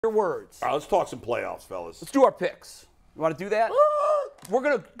your words. All right, let's talk some playoffs, fellas. Let's do our picks. You want to do that? We're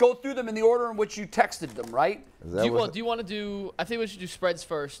going to go through them in the order in which you texted them, right? Do you want to do – I think we should do spreads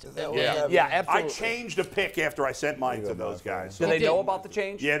first. Yeah, absolutely. I changed a pick after I sent mine to those guys. Do they know about the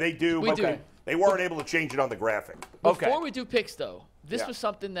change? Yeah, they do. We do. They weren't able to change it on the graphic. Before we do picks, though, this was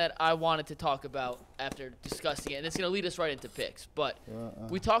something that I wanted to talk about after discussing it, and it's going to lead us right into picks. But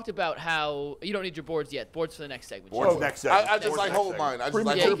we talked about how – you don't need your boards yet. Boards for the next segment. Boards next segment. I just like hold mine. I just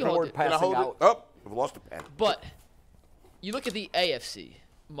like hold board passing out. Oh, we've lost a pen. But you look at the AFC,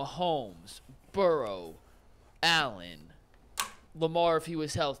 Mahomes, Burrow, Allen, Lamar if he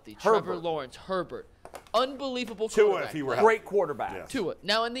was healthy, Trevor Lawrence, Herbert. Unbelievable quarterback. Tua if he were healthy. Great quarterback. Yes. Tua.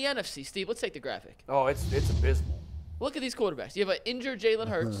 Now in the NFC, Steve, let's take the graphic. Oh, it's abysmal. Look at these quarterbacks. You have an injured Jalen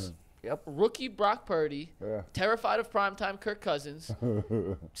Hurts. Yep. Rookie Brock Purdy. Yeah. Terrified of primetime Kirk Cousins.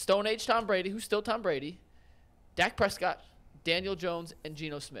 Stone Age Tom Brady, who's still Tom Brady. Dak Prescott, Daniel Jones, and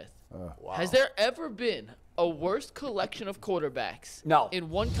Geno Smith. Wow. Has there ever been a worse collection of quarterbacks in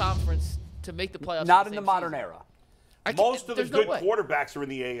one conference to make the playoffs? Not in the modern era. Most of the good quarterbacks are in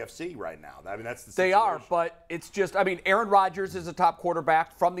the AFC right now. I mean, that's the situation. They are, but it's just, I mean, Aaron Rodgers is a top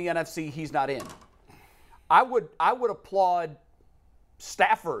quarterback from the NFC. He's not in. I would applaud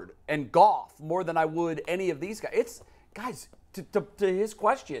Stafford and Goff more than I would any of these guys. Guys, to his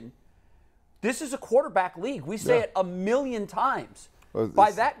question, this is a quarterback league. We say it a million times.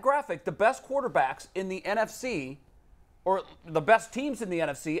 By that graphic, the best quarterbacks in the NFC, or the best teams in the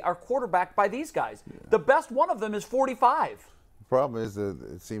NFC, are quarterbacked by these guys. The best one of them is 45. The problem is that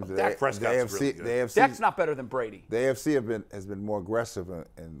it seems that Dak Prescott's really good. the AFC, Dak's not better than Brady. The AFC has been more aggressive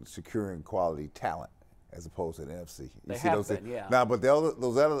in securing quality talent as opposed to the NFC. They have been, yeah. Now, but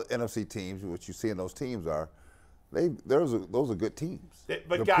those other NFC teams, what you see in those teams are, those are good teams.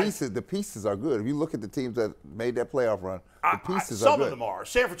 But the pieces are good. If you look at the teams that made that playoff run, the pieces are good. Some of them are.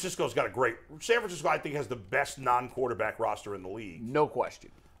 San Francisco's got a great. San Francisco, I think, has the best non-quarterback roster in the league. No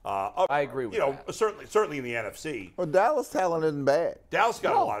question. I agree with that. Certainly in the NFC. Well, Dallas' talent isn't bad. Dallas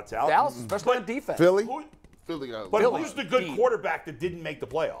got a lot of talent. Dallas, especially on defense. Philly? But who's the good quarterback that didn't make the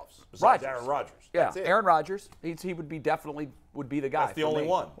playoffs besides Aaron Rodgers? Yeah, That's it. Aaron Rodgers. He would be the guy. That's the only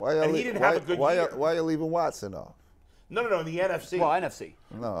one. And he didn't have a good year. Why are you leaving Watson off? No, in the NFC. Well, NFC.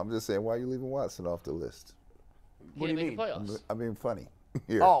 No, I'm just saying, why are you leaving Watson off the list? What do you mean? I mean, funny.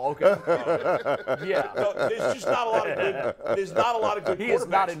 Here. Oh, okay. Yeah. No, there's just not a lot of good. There's not a lot of good quarterbacks. He is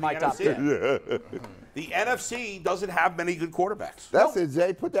not in my top 10. The NFC doesn't have many good quarterbacks. That's it,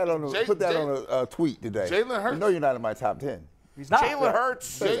 Jay. Put that on a tweet today. Jalen Hurts. I know you're not in my top 10. He's not. Jalen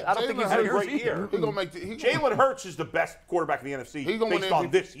Hurts. I don't think he's had a yours great either. year. Jalen Hurts is the best quarterback in the NFC based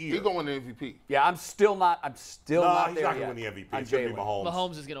on this year. He's going to win the MVP. Yeah, I'm still not there he's not yet. going to win the MVP. It's going to be Mahomes.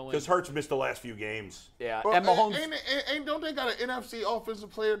 Mahomes is going to win. Because Hurts missed the last few games. Yeah, Well, and Mahomes. And don't they got an NFC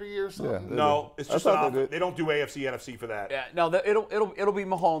Offensive Player of the Year or something? Yeah. No, it's just they don't do AFC, NFC for that. Yeah, no, it'll be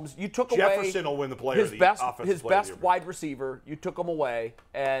Mahomes. You took Jefferson away will win the player his best offensive player of the year. wide receiver. You took him away,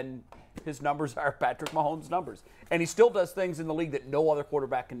 and his numbers are Patrick Mahomes' numbers. And he still does things in the league that no other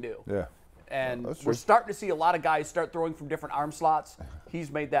quarterback can do. Yeah. And we're starting to see a lot of guys start throwing from different arm slots. He's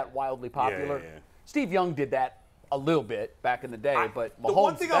made that wildly popular. Yeah. Steve Young did that a little bit back in the day, but Mahomes, the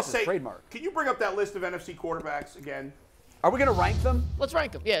one thing that's I'll his say, trademark. Can you bring up that list of NFC quarterbacks again? Are we going to rank them? Let's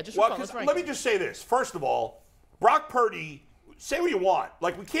rank them. Yeah, just for Well, fun. Let's rank let them. me just say this. First of all, Brock Purdy, say what you want.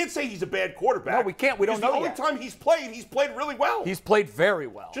 Like, we can't say he's a bad quarterback. No, we can't. We don't know yet. The only time he's played really well. He's played very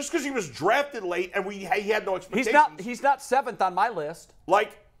well. Just because he was drafted late and he had no expectations. He's not seventh on my list.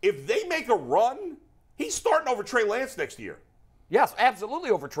 Like, if they make a run, he's starting over Trey Lance next year. Yes,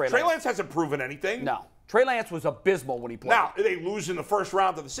 absolutely over Trey Lance. Trey Lance hasn't proven anything. No. Trey Lance was abysmal when he played. Now, they lose in the first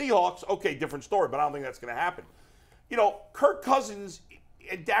round to the Seahawks. Okay, different story, but I don't think that's going to happen. You know, Kirk Cousins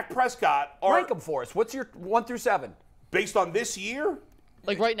and Dak Prescott are... Rank them for us. What's your 1 through 7? Based on this year?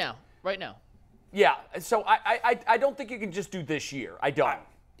 Like right now. Yeah, so I don't think you can just do this year. I don't.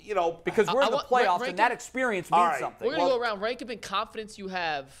 Because we're in the playoffs, and that experience means something. We're going to go around. Rank them in confidence you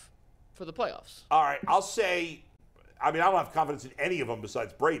have for the playoffs. All right, I'll say, I don't have confidence in any of them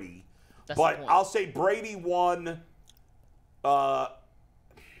besides Brady. That's but the point. I'll say Brady 1,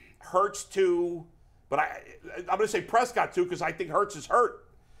 Hurts 2, but I'm going to say Prescott 2 because I think Hurts is hurt.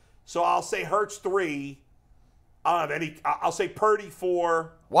 So I'll say Hurts 3. I don't have any. I'll say Purdy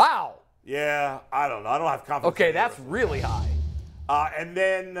 4. Wow. Yeah, I don't know. I don't have confidence. Okay, that's really high. And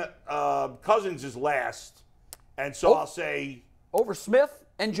then Cousins is last. And so I'll say... Over Smith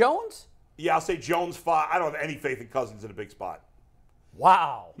and Jones? Yeah, I'll say Jones 5. I don't have any faith in Cousins in a big spot.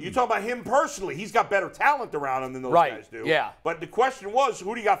 Wow. You talk about him personally. He's got better talent around him than those guys do. Yeah. But the question was,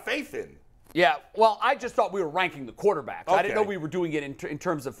 who do you got faith in? Yeah, well, I just thought we were ranking the quarterbacks. I didn't know Okay. we were doing it in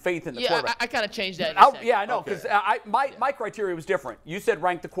terms of faith in the Yeah, quarterback. I kind of changed that. In a second. Yeah, I know, because my criteria was different. You said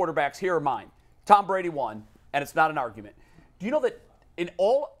rank the quarterbacks. Here are mine. Tom Brady won, and it's not an argument. Do you know that in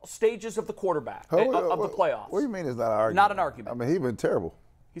all stages of the quarterback, of the playoffs? What do you mean it's not an argument? Not an argument. I mean, he's been terrible.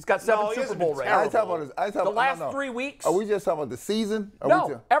 He's got 7 he Super hasn't Bowl been rings. I ain't talking about The last 3 weeks? Are we just talking about the season?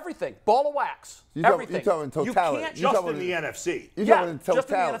 No, everything. Ball of wax. Everything. You're talking in totality. You can't Just in the NFC. You're Yeah, talking in just in the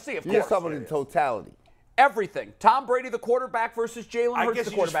totality. NFC, of You're course. talking in totality. Everything. Tom Brady, the quarterback, versus Jalen I Hurts, guess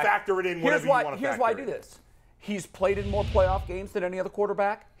the you just quarterback. factor it in whatever you wanna Here's why I factor do in. this. He's played in more playoff games than any other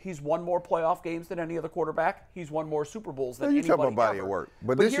quarterback. He's won more playoff games than any other quarterback. He's won more Super Bowls than You anybody talking about body ever. of work.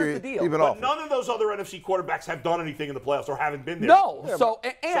 But this here's year, the deal. he's been But awful. none of those other NFC quarterbacks have done anything in the playoffs or haven't been there. No. before. So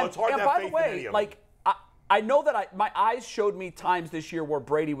it's hard to have by faith the in any way, of them. like I know that my eyes showed me times this year where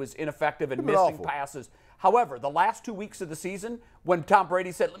Brady was ineffective and He's been missing awful. passes. However, the last 2 weeks of the season, when Tom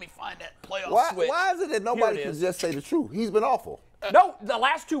Brady said, "Let me find that playoff switch," Why is it that nobody Here it can is. just say the truth? He's been awful. No, the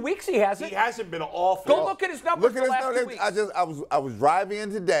last 2 weeks he hasn't. He hasn't been awful. Go look at his numbers Look the at his last 2 numbers. weeks. I was driving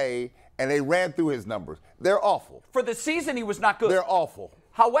in today, and they ran through his numbers. They're awful. For the season, he was not good. They're awful.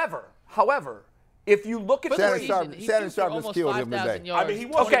 However, if you look at For the the Shannon season, Sharp- season, he Shannon threw for Sharp just almost killed him 5,000 today. yards, I mean, he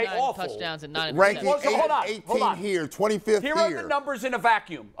wasn't 29 awful. touchdowns and 9 Ranking Well, so hold on, 18 hold on. here, 25th here here. are the numbers in a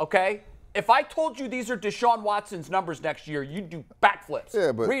vacuum, okay? If I told you these are Deshaun Watson's numbers next year, you'd do backflips.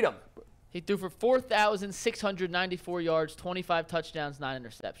 Yeah, but- read them. He threw for 4,694 yards, 25 touchdowns, 9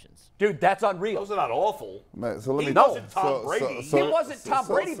 interceptions. Dude, that's unreal. Those are not awful. Man, so let He me wasn't Tom Brady. He wasn't Tom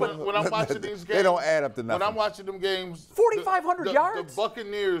Brady, but When I'm watching these games, they don't add up to nothing. When I'm watching them games, 4,500 yards? The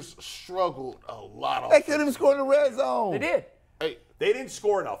Buccaneers struggled a lot. They couldn't even score in the red zone. they did. Hey, They didn't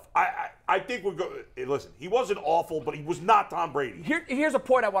score enough. I think we're going. Listen, he wasn't awful, but he was not Tom Brady. Here's a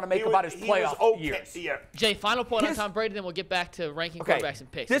point I want to make about his He was playoff okay. years. Yeah. Jay, final point on His- Tom Brady, then we'll get back to ranking Okay, quarterbacks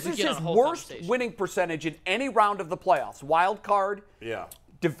and picks. this We is get on his a whole worst conversation. winning percentage in any round of the playoffs. Wild card, Yeah.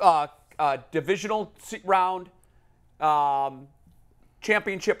 divisional round,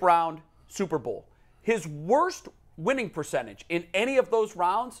 championship round, Super Bowl. His worst winning percentage in any of those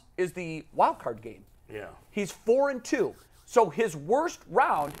rounds is the wild card game. Yeah. He's 4-2. So his worst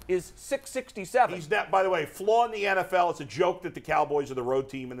round is 667. He's not. By the way, flaw in the NFL. It's a joke that the Cowboys are the road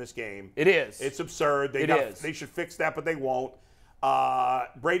team in this game. It is. It's absurd. It is. They should fix that, but they won't.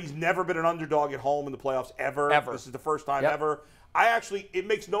 Brady's never been an underdog at home in the playoffs ever. Ever. This is the first time Yep. ever. It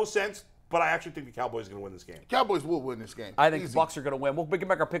makes no sense, but I actually think the Cowboys are going to win this game. Cowboys will win this game. I think Easy. the Bucs are going to win. We can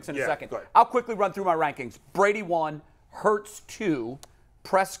make our picks in a Yeah, second. go ahead. I'll quickly run through my rankings. Brady 1, Hurts 2,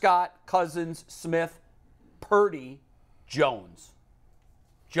 Prescott, Cousins, Smith, Purdy, Jones.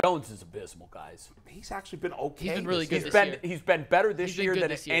 Jones is abysmal, guys. He's actually been okay. He's been really this good year. this year. He's been better this He's been year good than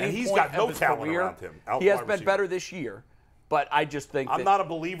this at year. any And he's point got no of his talent career. around him, He has wide been receiver. better this year, but I just think I'm that not a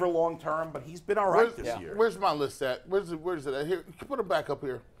believer long term, but he's been all right this year. Where's my list at? Where's it at? Here, put it back up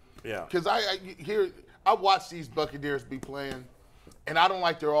here. Yeah. Because I watch these Buccaneers be playing, and I don't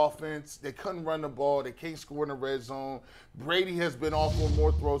like their offense. They couldn't run the ball. They can't score in the red zone. Brady has been off on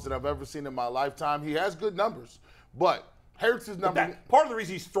more throws than I've ever seen in my lifetime. He has good numbers, but Hurts is number one. Part of the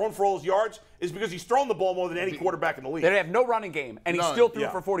reason he's thrown for all his yards is because he's thrown the ball more than any quarterback in the league. they have no running game, and he None. still threw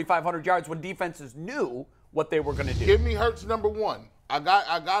Yeah. for 4,500 yards when defenses knew what they were going to do. Give me Hurts number one. I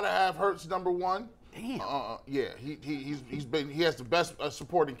gotta have Hurts number one. Damn. Yeah, he has the best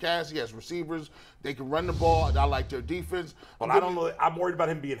supporting cast. He has receivers. They can run the ball. I like their defense. But I don't know. I'm worried about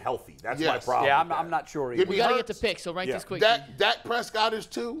him being healthy. That's my Yes. problem. Yeah, with that. I'm not sure. Give Either. We me got to Hurts. get to picks, so rank Yeah. this quick. Dak Prescott is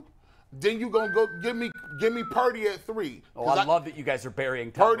 2. Then you gonna go give me Purdy at 3. Oh, I love that you guys are burying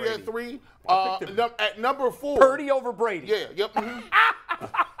Tom Purdy Brady. at 3. At number 4. Purdy over Brady. Yeah. Yep.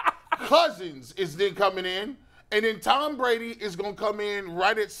 Cousins is then coming in, and then Tom Brady is gonna come in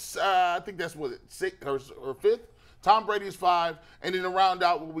right at I think that's what 6th or 5th. Tom Brady is 5, and then to round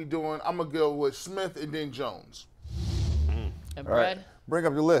out what we doing, I'm gonna go with Smith and then Jones. And All right. Brad, Bring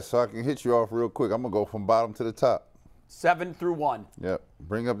up your list so I can hit you off real quick. I'm going to go from bottom to the top. 7 through 1. Yep.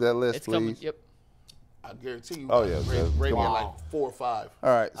 Bring up that list, it's coming. please. Yep. I guarantee you. Oh, yeah, Brady come at on. like 4 or 5. All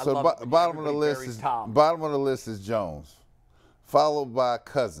right. I So love it when bottom of the everybody list buries is Tom. bottom of the list is Jones, followed by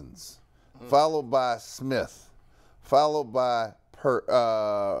Cousins, followed by Smith, followed by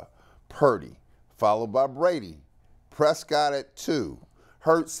Purdy, followed by Brady, Prescott at 2,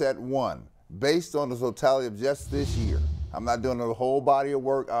 Hurts at 1. Based on the totality of just this year, I'm not doing the whole body of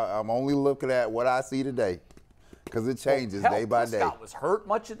work. I'm only looking at what I see today, because it changes Hell, day by day. Prescott was hurt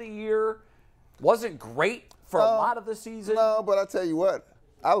much of the year. Wasn't great for a lot of the season. No, but I tell you what,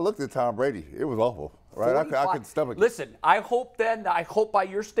 I looked at Tom Brady. It was awful, right? I couldn't stomach it. Listen, I hope by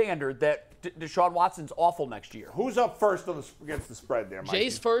your standard that Deshaun Watson's awful next year. Who's up first against the spread there, Mike?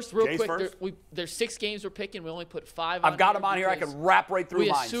 Jay's first, real Jay's quick. first? There's 6 games we're picking. We only put 5 on I've got here them on here. I because can wrap right through we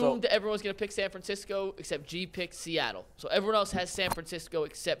mine. assumed everyone's going to pick San Francisco except G picked Seattle. So everyone else has San Francisco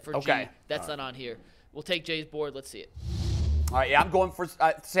except for Okay. G. That's not on here. We'll take Jay's board. Let's see it. All right, yeah, I'm going for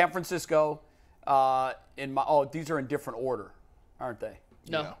San Francisco. These are in different order, aren't they?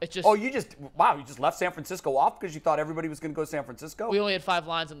 No, it's just You just left San Francisco off because you thought everybody was going to go San Francisco? we only had 5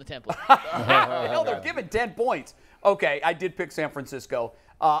 lines on the template. Hell, they're giving 10 points. Okay, I did pick San Francisco.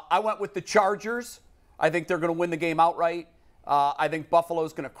 I went with the Chargers. I think they're going to win the game outright. I think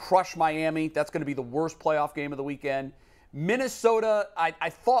Buffalo's going to crush Miami. That's going to be the worst playoff game of the weekend. Minnesota, I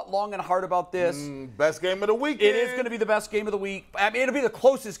thought long and hard about this. Best game of the weekend. It is going to be the best game of the week. I mean, it'll be the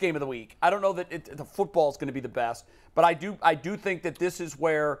closest game of the week. I don't know that the football is going to be the best, but I do think that this is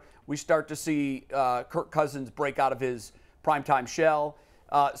where we start to see Kirk Cousins break out of his primetime shell.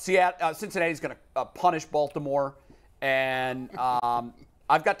 Cincinnati's going to punish Baltimore, and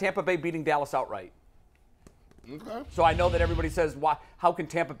I've got Tampa Bay beating Dallas outright. Okay. So I know that everybody says, "Why? How can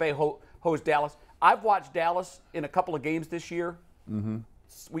Tampa Bay host Dallas?" I've watched Dallas in a couple of games this year.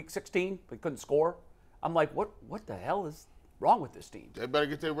 Week 16, they couldn't score. I'm like, what the hell is wrong with this team? They better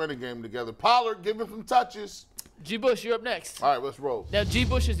get their running game together. Pollard, give him some touches. G. Bush, you're up next. All right, let's roll. Now, G.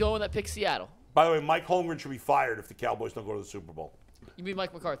 Bush is the only one that picked Seattle. By the way, Mike Holmgren should be fired if the Cowboys don't go to the Super Bowl. You mean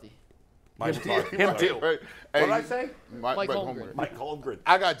Mike McCarthy? Mike McCarthy. Him too. Right. What Hey, did I say? Mike Holmgren. Mike Holmgren.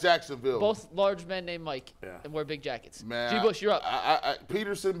 I got Jacksonville. Both large men named Mike Yeah. and wear big jackets. Man, G. Bush, you're up.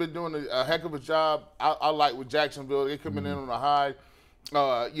 Peterson been doing a heck of a job. I like with Jacksonville. They coming in on a high.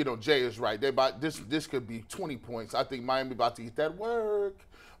 Jay is right. This could be 20 points. I think Miami about to get that work.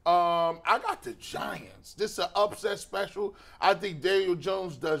 I got the Giants. This is an upset special. I think Daniel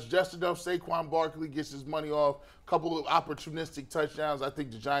Jones does just enough. Saquon Barkley gets his money off. A couple of opportunistic touchdowns. I think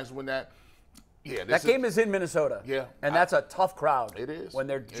the Giants win that. Yeah, That game is in Minnesota. Yeah. And that's a tough crowd. It is. When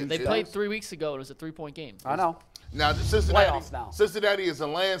they're They juiced played up. 3 weeks ago. It was a 3-point game. I know. Now, Playoffs now. Cincinnati is a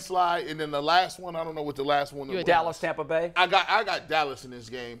landslide, and then the last one, I don't know what the last one was. Dallas, Tampa Bay. I got Dallas in this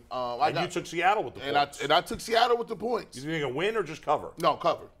game. You took Seattle with the points. I took Seattle with the points. You think a win or just cover? No,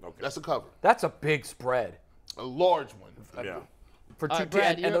 cover. Okay. That's a cover. That's a big spread A large one. Yeah. for All two right,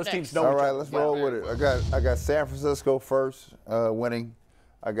 Brad, teams, you're and those up teams next. know All each right, other. let's roll with it. I got San Francisco first winning.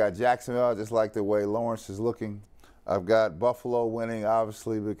 I got Jacksonville. I just like the way Lawrence is looking. I've got Buffalo winning,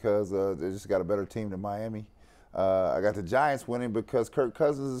 obviously, because they just got a better team than Miami. I got the Giants winning because Kirk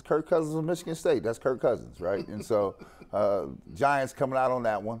Cousins of Michigan State. That's Kirk Cousins, right? And so Giants coming out on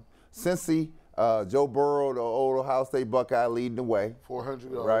that one. Cincy, Joe Burrow, the old Ohio State Buckeye, leading the way.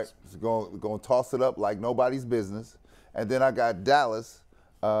 400 yards. Right, it's going to toss it up like nobody's business. And then I got Dallas.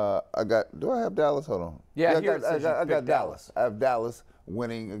 Do I have Dallas? Hold on. Yeah, I here it says you got picked Dallas. I have Dallas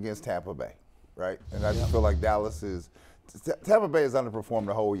winning against Tampa Bay, right? And I just feel like Tampa Bay has underperformed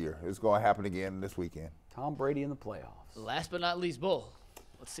the whole year. It's going to happen again this weekend. Tom Brady in the playoffs. Last but not least, Bull.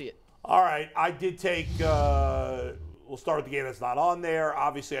 Let's see it. All right, I did take. We'll start with the game that's not on there.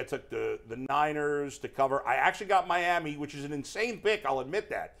 Obviously, I took the Niners to cover. I actually got Miami, which is an insane pick. I'll admit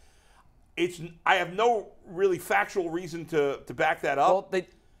that. I have no really factual reason to back that up. Well,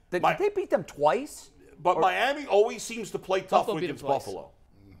 they beat them twice. But Miami always seems to play tough Buffalo beat against them twice. Buffalo.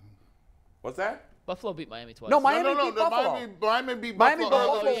 What's that? Buffalo beat Miami twice. No, Miami beat Buffalo. Miami beat Miami Buffalo. beat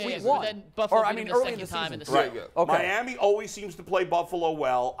Buffalo yeah, week but one. then Buffalo Or, I beat mean, them the early in the second time in the season. season. Right. Okay. Miami always seems to play Buffalo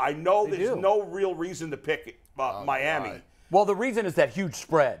well. I know They there's do. no real reason to pick Miami. right. Well, the reason is that huge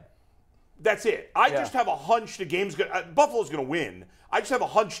spread. That's it. I Yeah. just have a hunch the game's going to Buffalo's going to win. I just have a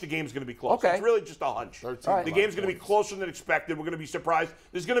hunch the game's going to be close. Okay. It's really just a hunch. 13 The game's going to be closer than expected. We're going to be surprised.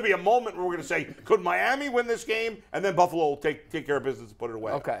 There's going to be a moment where we're going to say, could Miami win this game? And then Buffalo will take care of business and put it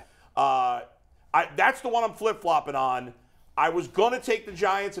away. Okay. That's the one I'm flip-flopping on. I was going to take the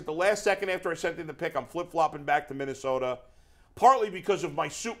Giants at the last second after I sent in the pick. I'm flip-flopping back to Minnesota, partly because of my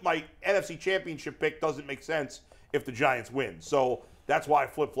NFC Championship pick doesn't make sense if the Giants win. So that's why I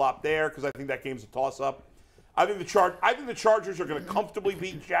flip-flopped there, because I think that game's a toss-up. I think the Chargers are going to comfortably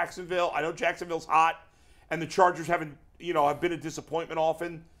beat Jacksonville. I know Jacksonville's hot, and the Chargers have been a disappointment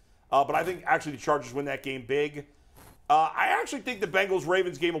often. But I think actually the Chargers win that game big. I actually think the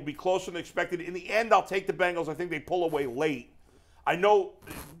Bengals-Ravens game will be closer than expected. In the end, I'll take the Bengals. I think they pull away late. I know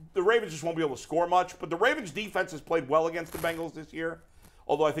the Ravens just won't be able to score much, but the Ravens' defense has played well against the Bengals this year,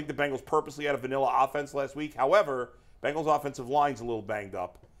 although I think the Bengals purposely had a vanilla offense last week. However, Bengals' offensive line's a little banged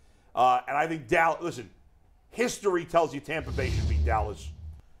up. And I think Dallas – listen, history tells you Tampa Bay should beat Dallas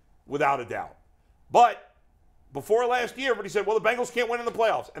without a doubt. But before last year, everybody said, well, the Bengals can't win in the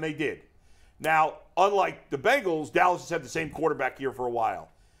playoffs, and they did. Now, unlike the Bengals, Dallas has had the same quarterback here for a while.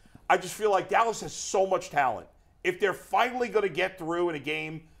 I just feel like Dallas has so much talent. If they're finally going to get through in a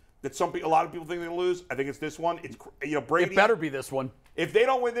game that a lot of people think they're going to lose, I think it's this one. It's Brady. It better be this one. If they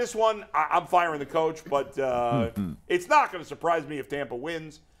don't win this one, I'm firing the coach. But it's not going to surprise me if Tampa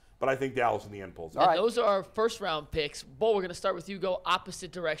wins. But I think Dallas in the end pulls it. All right. Those are our first-round picks. Bull, we're going to start with you. Go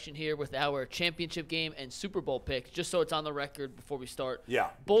opposite direction here with our championship game and Super Bowl picks, just so it's on the record before we start. Yeah.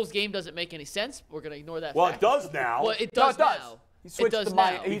 Bull's game doesn't make any sense. We're going to ignore that Well, fact. it does now. Well, it does now. He switched it does to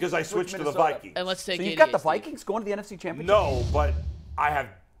now. Because I switched to the Minnesota. Vikings. And let's take So it you've got the easy. Vikings going to the NFC Championship? No, but I have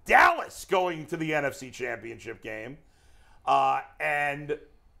Dallas going to the NFC Championship game. And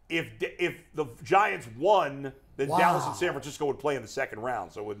if the Giants won, then Dallas and San Francisco would play in the second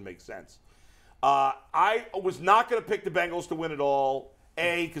round, so it wouldn't make sense. I was not going to pick the Bengals to win it all.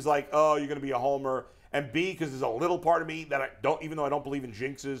 A, because you're going to be a homer. And B, because there's a little part of me that I don't, even though I don't believe in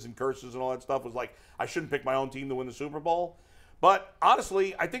jinxes and curses and all that stuff, was like, I shouldn't pick my own team to win the Super Bowl. But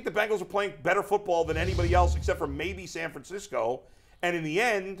honestly, I think the Bengals are playing better football than anybody else except for maybe San Francisco. And in the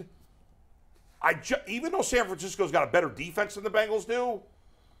end, even though San Francisco's got a better defense than the Bengals do,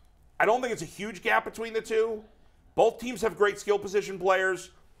 I don't think it's a huge gap between the two. Both teams have great skill position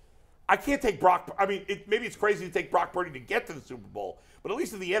players. I can't take Brock. I mean, maybe it's crazy to take Brock Purdy to get to the Super Bowl, but at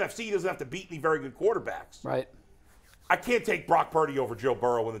least in the NFC, he doesn't have to beat any very good quarterbacks. Right. I can't take Brock Purdy over Joe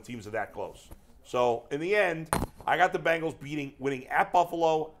Burrow when the teams are that close. So in the end, I got the Bengals winning at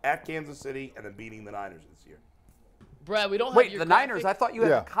Buffalo, at Kansas City, and then beating the Niners this year. Brad, we don't have Wait, your the Niners? I graphic. thought you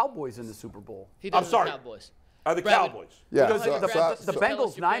had the Cowboys in the Super Bowl. He does I'm sorry. The Cowboys. The Brad, Cowboys. Yeah. Because The tell us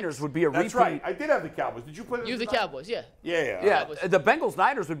Bengals your Niners picks. would be a repeat. That's right. I did have the Cowboys. Did you put it? You have the Cowboys, yeah. Yeah. Yeah, Cowboys. the Bengals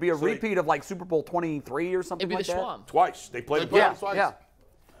Niners would be a repeat of like Super Bowl 23 or something It'd be like the that. Schwam. Twice. They played the Yeah, Browns twice. yeah.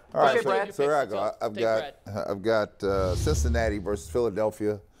 All right, Okay, Brad. so here I go. Take I've got Cincinnati versus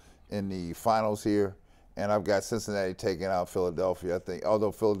Philadelphia in the finals here, and I've got Cincinnati taking out Philadelphia. I think,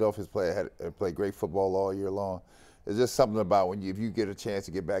 although Philadelphia's played great football all year long, there's just something about if you get a chance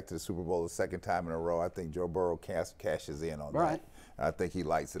to get back to the Super Bowl the second time in a row, I think Joe Burrow cashes in on Right. that. I think he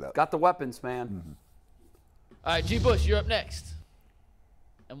lights it up. Got the weapons, man. Mm-hmm. All right, G. Bush, you're up next.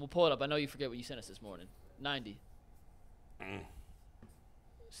 And we'll pull it up. I know you forget what you sent us this morning. 90.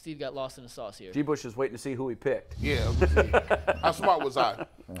 Steve got lost in the sauce here. G. Bush is waiting to see who he picked. Yeah. How smart was I?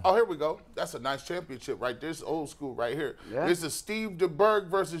 Oh, here we go. That's a nice championship right there. This is old school right here. Yeah. This is Steve DeBerg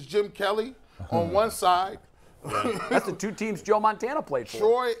versus Jim Kelly on one side. That's the two teams Joe Montana played for.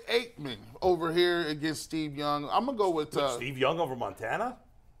 Troy Aikman over here against Steve Young. I'm going to go with Steve Young over Montana?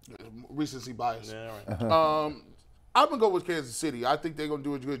 recency bias. Yeah, right. I'm going to go with Kansas City. I think they're going to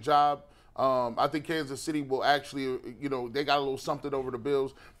do a good job. I think Kansas City will actually, they got a little something over the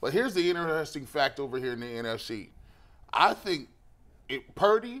Bills. But here's the interesting fact over here in the NFC. I think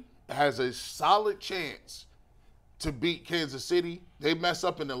Purdy has a solid chance to beat Kansas City. They mess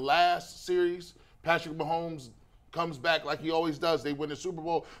up in the last series. Patrick Mahomes comes back like he always does. They win the Super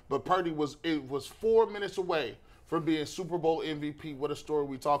Bowl. But Purdy was 4 minutes away from being Super Bowl MVP. What a story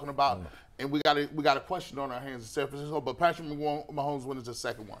we talking about. And we got a question on our hands in San Francisco, but Patrick Mahomes wins the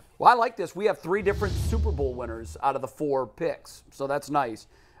second one. Well, I like this. We have 3 different Super Bowl winners out of the 4 picks, so that's nice.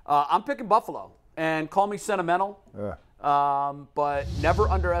 I'm picking Buffalo, and call me sentimental, but never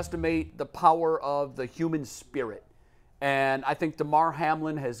underestimate the power of the human spirit. And I think Damar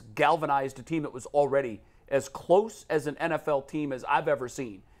Hamlin has galvanized a team that was already as close as an NFL team as I've ever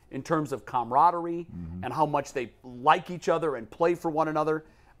seen in terms of camaraderie and how much they like each other and play for one another.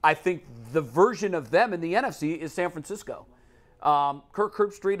 I think the version of them in the NFC is San Francisco. Kirk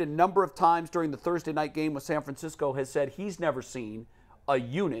Herbstreit a number of times during the Thursday night game with San Francisco has said he's never seen a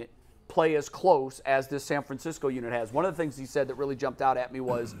unit play as close as this San Francisco unit has. One of the things he said that really jumped out at me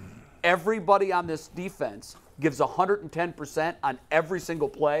was everybody on this defense gives 110% on every single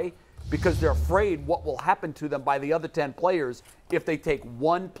play because they're afraid what will happen to them by the other 10 players if they take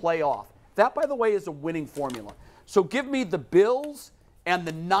one play off. That, by the way, is a winning formula. So give me the Bills and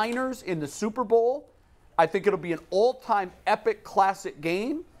the Niners in the Super Bowl. I think it'll be an all-time epic classic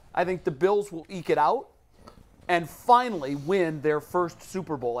game. I think the Bills will eke it out and finally win their first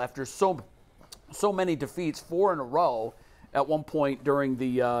Super Bowl after so many defeats, 4 in a row at one point during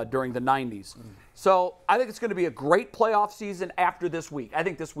the 90s. So I think it's going to be a great playoff season after this week. I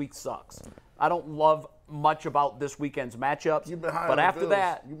think this week sucks. I don't love much about this weekend's matchups. You've been high but on after Bills.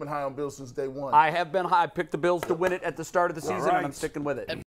 that, You've been high on Bills since day one. I have been high. I picked the Bills to win it at the start of the season, and I'm sticking with it.